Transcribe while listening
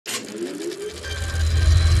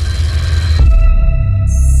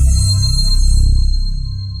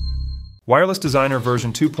Wireless Designer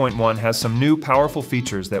version 2.1 has some new powerful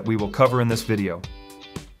features that we will cover in this video.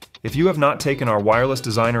 If you have not taken our Wireless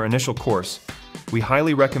Designer initial course, we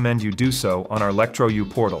highly recommend you do so on our LectroU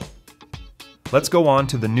portal. Let's go on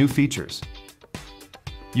to the new features.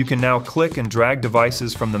 You can now click and drag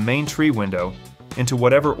devices from the main tree window into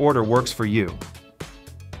whatever order works for you.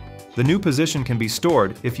 The new position can be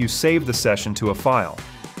stored if you save the session to a file,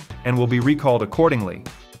 and will be recalled accordingly.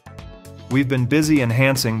 We've been busy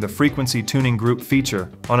enhancing the frequency tuning group feature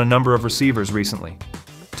on a number of receivers recently.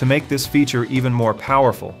 To make this feature even more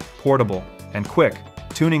powerful, portable, and quick,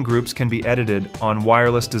 tuning groups can be edited on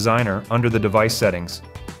Wireless Designer under the device settings,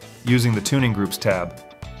 using the Tuning Groups tab.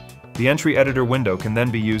 The entry editor window can then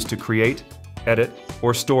be used to create, edit,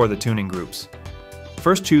 or store the tuning groups.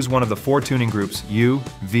 First, choose one of the 4 tuning groups U,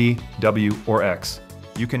 V, W, or X.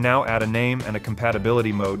 You can now add a name and a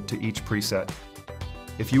compatibility mode to each preset.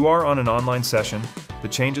 If you are on an online session, the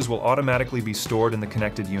changes will automatically be stored in the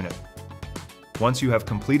connected unit. Once you have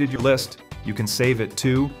completed your list, you can save it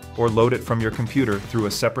to or load it from your computer through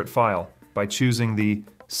a separate file by choosing the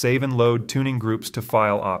Save and Load Tuning Groups to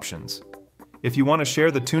File options. If you want to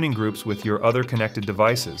share the tuning groups with your other connected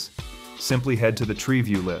devices, simply head to the Tree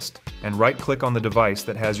View list and right-click on the device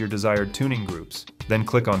that has your desired tuning groups, then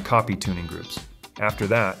click on Copy Tuning Groups. After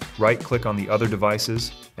that, right-click on the other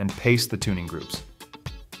devices and paste the tuning groups.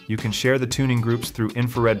 You can share the tuning groups through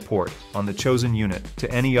infrared port on the chosen unit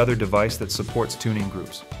to any other device that supports tuning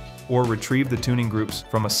groups, or retrieve the tuning groups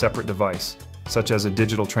from a separate device, such as a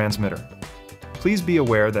digital transmitter. Please be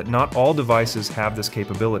aware that not all devices have this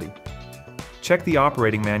capability. Check the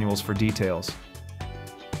operating manuals for details.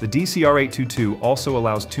 The DCR822 also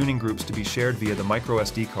allows tuning groups to be shared via the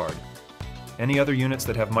microSD card. Any other units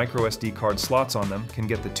that have microSD card slots on them can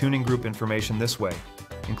get the tuning group information this way,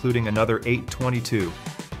 including another 822,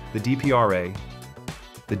 the DPRA,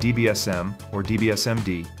 the DBSM or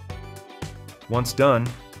DBSMD. Once done,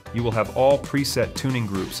 you will have all preset tuning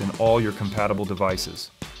groups in all your compatible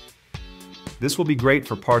devices. This will be great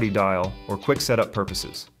for party dial or quick setup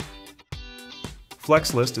purposes.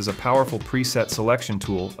 Flexlist is a powerful preset selection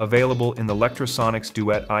tool available in the Lectrosonics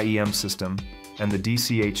Duet IEM system and the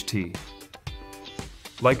DCHT.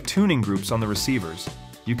 Like tuning groups on the receivers,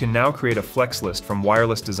 you can now create a flex list from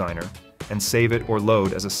Wireless Designer and save it or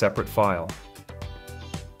load as a separate file.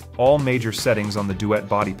 All major settings on the Duet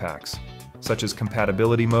body packs, such as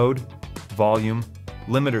compatibility mode, volume,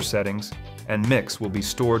 limiter settings, and mix will be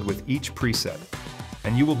stored with each preset,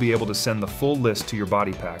 and you will be able to send the full list to your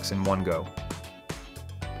body packs in one go.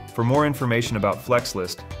 For more information about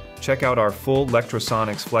FlexList, check out our full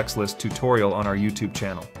Lectrosonics FlexList tutorial on our YouTube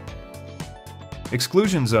channel.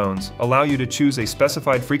 Exclusion zones allow you to choose a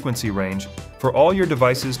specified frequency range for all your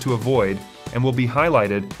devices to avoid and will be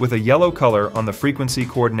highlighted with a yellow color on the frequency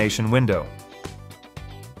coordination window.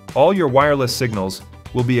 All your wireless signals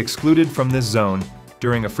will be excluded from this zone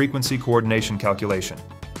during a frequency coordination calculation.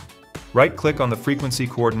 Right-click on the frequency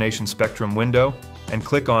coordination spectrum window and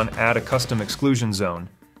click on Add a custom exclusion zone,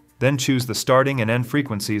 then choose the starting and end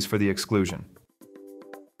frequencies for the exclusion.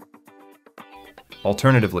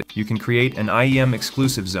 Alternatively, you can create an IEM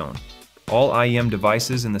exclusive zone. All IEM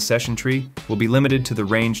devices in the session tree will be limited to the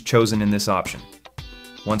range chosen in this option.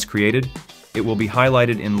 Once created, it will be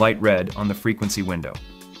highlighted in light red on the frequency window.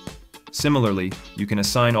 Similarly, you can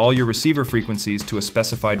assign all your receiver frequencies to a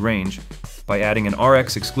specified range by adding an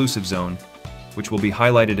RX exclusive zone, which will be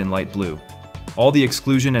highlighted in light blue. All the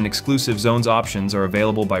exclusion and exclusive zones options are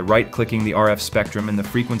available by right-clicking the RF spectrum in the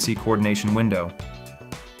frequency coordination window.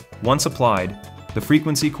 Once applied, the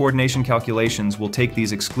frequency coordination calculations will take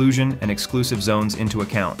these exclusion and exclusive zones into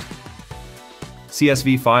account.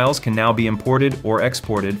 CSV files can now be imported or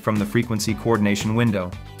exported from the frequency coordination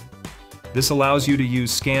window. This allows you to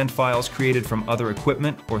use scanned files created from other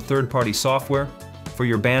equipment or third-party software for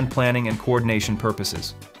your band planning and coordination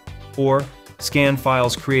purposes. Or, scanned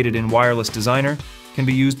files created in Wireless Designer can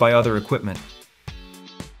be used by other equipment.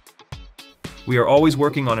 We are always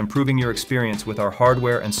working on improving your experience with our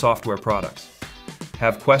hardware and software products.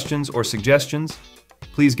 Have questions or suggestions?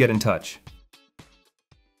 Please get in touch.